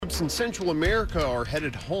troops in Central America are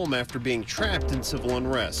headed home after being trapped in civil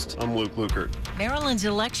unrest. I'm Luke Lukert. Maryland's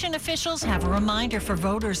election officials have a reminder for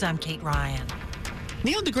voters. I'm Kate Ryan.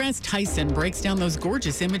 Neil deGrasse Tyson breaks down those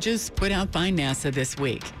gorgeous images put out by NASA this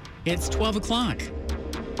week. It's 12 o'clock.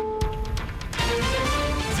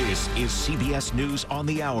 This is CBS News on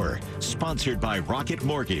the Hour, sponsored by Rocket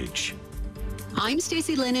Mortgage. I'm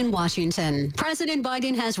Stacey Lynn in Washington. President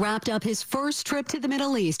Biden has wrapped up his first trip to the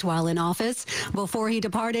Middle East while in office. Before he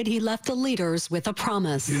departed, he left the leaders with a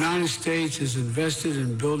promise. The United States is invested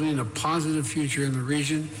in building a positive future in the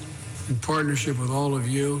region in partnership with all of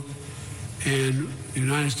you, and the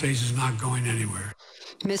United States is not going anywhere.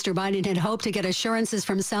 Mr. Biden had hoped to get assurances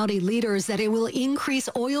from Saudi leaders that it will increase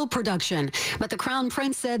oil production, but the Crown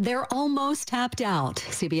Prince said they're almost tapped out.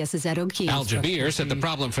 CBS's Ed O'Keefe. Al Jabeer said the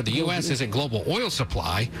problem for the U.S. isn't global oil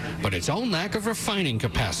supply, but its own lack of refining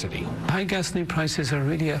capacity. High gasoline prices are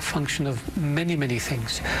really a function of many, many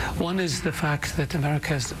things. One is the fact that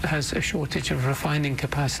America has a shortage of refining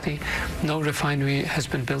capacity. No refinery has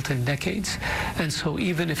been built in decades. And so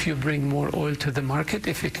even if you bring more oil to the market,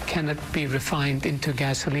 if it cannot be refined into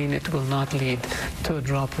gasoline, it will not lead to a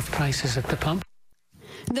drop of prices at the pump.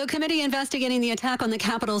 The committee investigating the attack on the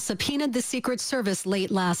Capitol subpoenaed the Secret Service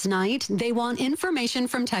late last night. They want information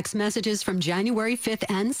from text messages from January 5th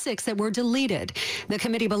and 6th that were deleted. The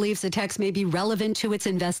committee believes the text may be relevant to its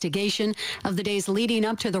investigation of the days leading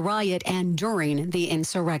up to the riot and during the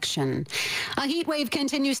insurrection. A heat wave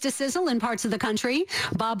continues to sizzle in parts of the country.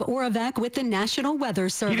 Bob Oravec with the National Weather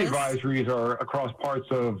Service. Heat advisories are across parts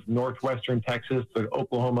of northwestern Texas, the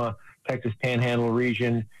Oklahoma, Texas Panhandle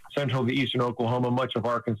region, central to eastern Oklahoma, much of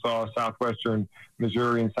Arkansas, southwestern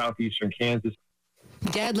Missouri, and southeastern Kansas.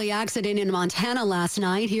 Deadly accident in Montana last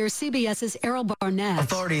night. Here's CBS's Errol Barnett.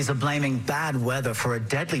 Authorities are blaming bad weather for a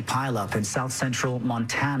deadly pileup in south central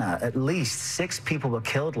Montana. At least 6 people were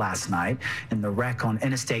killed last night in the wreck on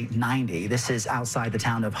Interstate 90. This is outside the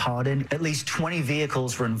town of Hardin. At least 20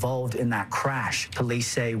 vehicles were involved in that crash. Police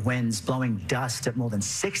say winds blowing dust at more than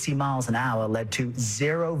 60 miles an hour led to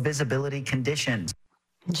zero visibility conditions.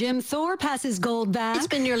 Jim Thorpe has his gold back. It's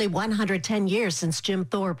been nearly 110 years since Jim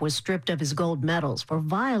Thorpe was stripped of his gold medals for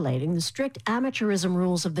violating the strict amateurism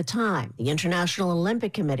rules of the time. The International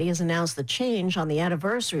Olympic Committee has announced the change on the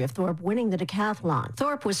anniversary of Thorpe winning the decathlon.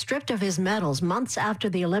 Thorpe was stripped of his medals months after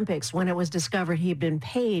the Olympics when it was discovered he'd been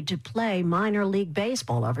paid to play minor league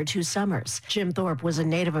baseball over 2 summers. Jim Thorpe was a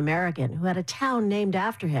Native American who had a town named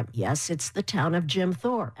after him. Yes, it's the town of Jim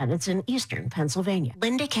Thorpe, and it's in eastern Pennsylvania.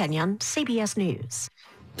 Linda Kenyon, CBS News.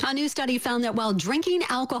 A new study found that while drinking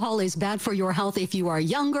alcohol is bad for your health if you are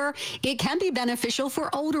younger, it can be beneficial for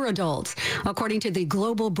older adults. According to the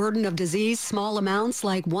Global Burden of Disease, small amounts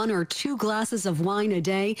like 1 or 2 glasses of wine a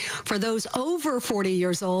day for those over 40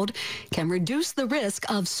 years old can reduce the risk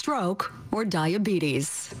of stroke or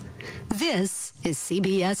diabetes. This is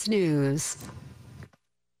CBS News.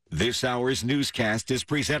 This hour's newscast is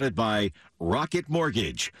presented by Rocket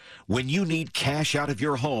Mortgage. When you need cash out of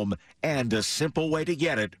your home and a simple way to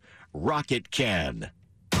get it, Rocket can.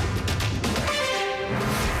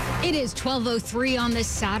 It is 12:03 on this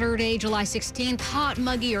Saturday, July 16th. Hot,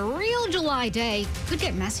 muggy, a real July day. Could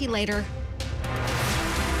get messy later.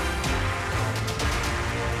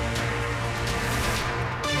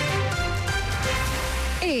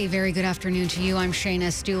 A very good afternoon to you. I'm Shayna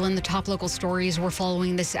Stulen. The top local stories we're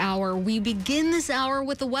following this hour. We begin this hour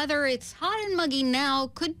with the weather. It's hot and muggy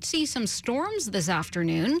now. Could see some storms this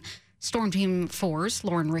afternoon. Storm Team 4's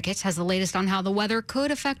Lauren Ricketts has the latest on how the weather could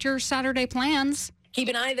affect your Saturday plans. Keep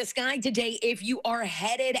an eye on the sky today if you are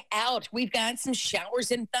headed out. We've got some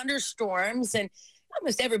showers and thunderstorms, and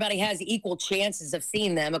almost everybody has equal chances of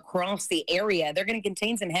seeing them across the area. They're going to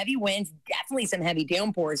contain some heavy winds, definitely some heavy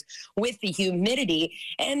downpours with the humidity,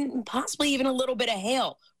 and possibly even a little bit of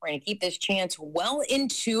hail. We're going to keep this chance well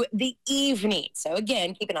into the evening. So,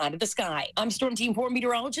 again, keep an eye to the sky. I'm Storm Team 4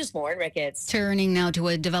 meteorologist Lauren Ricketts. Turning now to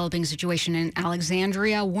a developing situation in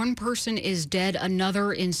Alexandria. One person is dead,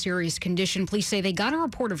 another in serious condition. Police say they got a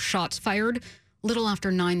report of shots fired little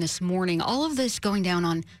after 9 this morning. All of this going down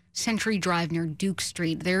on Century Drive near Duke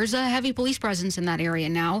Street. There's a heavy police presence in that area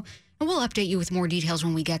now, and we'll update you with more details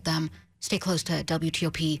when we get them. Stay close to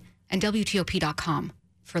WTOP and WTOP.com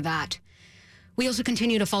for that. We also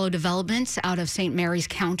continue to follow developments out of St. Mary's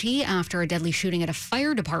County after a deadly shooting at a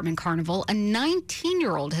fire department carnival. A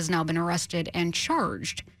 19-year-old has now been arrested and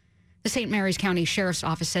charged. The St. Mary's County Sheriff's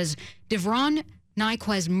Office says Devron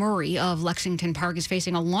Nyquez Murray of Lexington Park is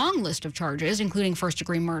facing a long list of charges, including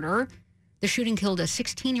first-degree murder. The shooting killed a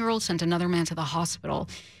 16-year-old, sent another man to the hospital.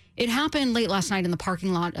 It happened late last night in the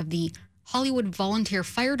parking lot of the Hollywood Volunteer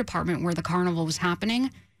Fire Department where the carnival was happening.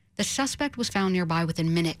 The suspect was found nearby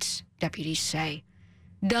within minutes, deputies say.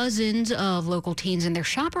 Dozens of local teens and their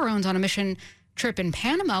chaperones on a mission trip in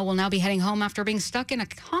Panama will now be heading home after being stuck in a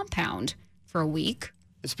compound for a week.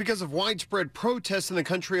 It's because of widespread protests in the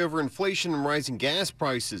country over inflation and rising gas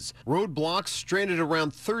prices. Roadblocks stranded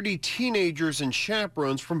around 30 teenagers and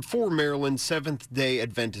chaperones from 4 Maryland Seventh-day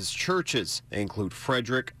Adventist churches. They include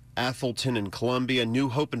Frederick, Atholton and Columbia, New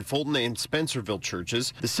Hope and Fulton and Spencerville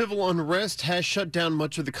churches. The civil unrest has shut down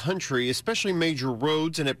much of the country, especially major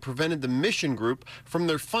roads, and it prevented the mission group from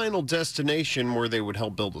their final destination where they would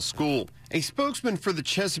help build a school. A spokesman for the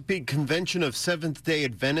Chesapeake Convention of Seventh-day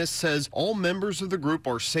Adventists says all members of the group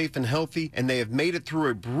are safe and healthy, and they have made it through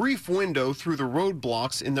a brief window through the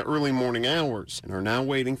roadblocks in the early morning hours and are now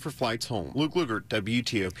waiting for flights home. Luke Lugert,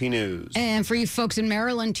 WTOP News. And for you folks in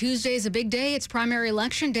Maryland, Tuesday is a big day. It's primary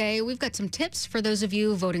election day. We've got some tips for those of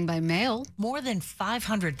you voting by mail. More than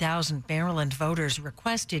 500,000 Maryland voters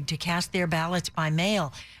requested to cast their ballots by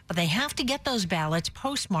mail, but they have to get those ballots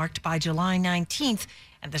postmarked by July 19th.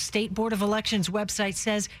 And the State Board of Elections website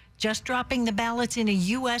says just dropping the ballots in a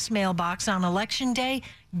U.S. mailbox on Election Day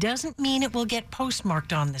doesn't mean it will get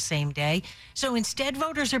postmarked on the same day. So instead,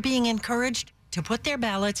 voters are being encouraged to put their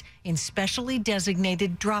ballots in specially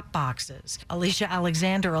designated drop boxes. Alicia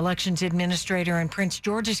Alexander, elections administrator in Prince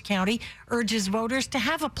George's County, urges voters to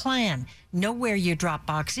have a plan. Know where your drop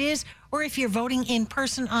box is, or if you're voting in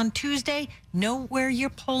person on Tuesday, know where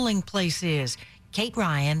your polling place is. Kate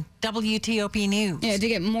Ryan, WTOP News. Yeah, to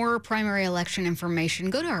get more primary election information,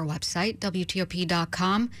 go to our website,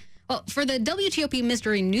 WTOP.com. Well, for the WTOP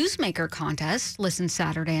Mystery Newsmaker contest, listen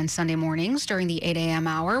Saturday and Sunday mornings during the 8 a.m.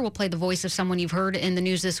 hour. We'll play the voice of someone you've heard in the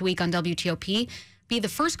news this week on WTOP. Be the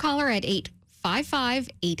first caller at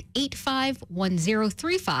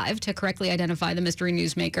 855-885-1035 to correctly identify the Mystery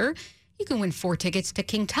Newsmaker. You can win 4 tickets to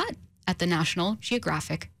King Tut at the National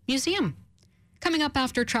Geographic Museum. Coming up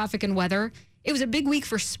after traffic and weather, it was a big week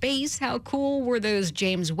for space. How cool were those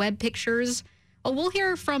James Webb pictures? Well, we'll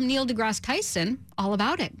hear from Neil deGrasse Tyson all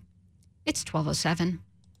about it. It's 12:07.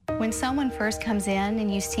 When someone first comes in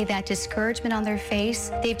and you see that discouragement on their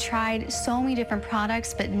face, they've tried so many different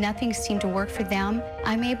products, but nothing seemed to work for them.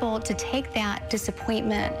 I'm able to take that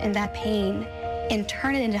disappointment and that pain and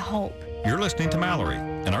turn it into hope. You're listening to Mallory,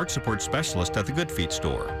 an art support specialist at the Good Feet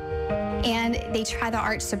store. And they try the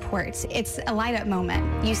arch supports. It's a light up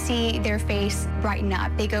moment. You see their face brighten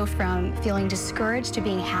up. They go from feeling discouraged to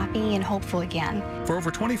being happy and hopeful again. For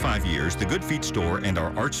over 25 years, the Good Feet store and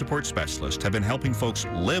our arch support specialist have been helping folks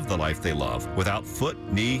live the life they love without foot,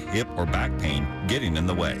 knee, hip, or back pain getting in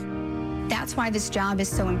the way. That's why this job is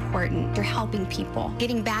so important. You're helping people,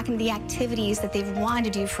 getting back into the activities that they've wanted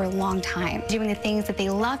to do for a long time, doing the things that they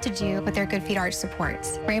love to do with their Good Feet arch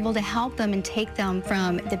supports. We're able to help them and take them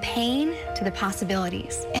from the pain to the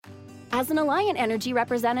possibilities. As an Alliant Energy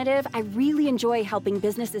representative, I really enjoy helping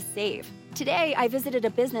businesses save. Today, I visited a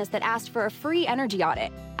business that asked for a free energy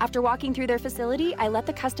audit. After walking through their facility, I let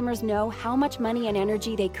the customers know how much money and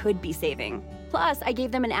energy they could be saving. Plus, I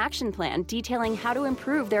gave them an action plan detailing how to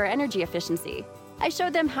improve their energy efficiency. I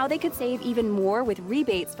showed them how they could save even more with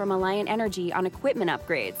rebates from Alliant Energy on equipment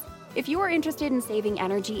upgrades. If you are interested in saving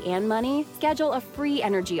energy and money, schedule a free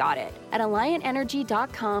energy audit at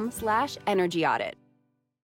alliantenergy.com/energy audit.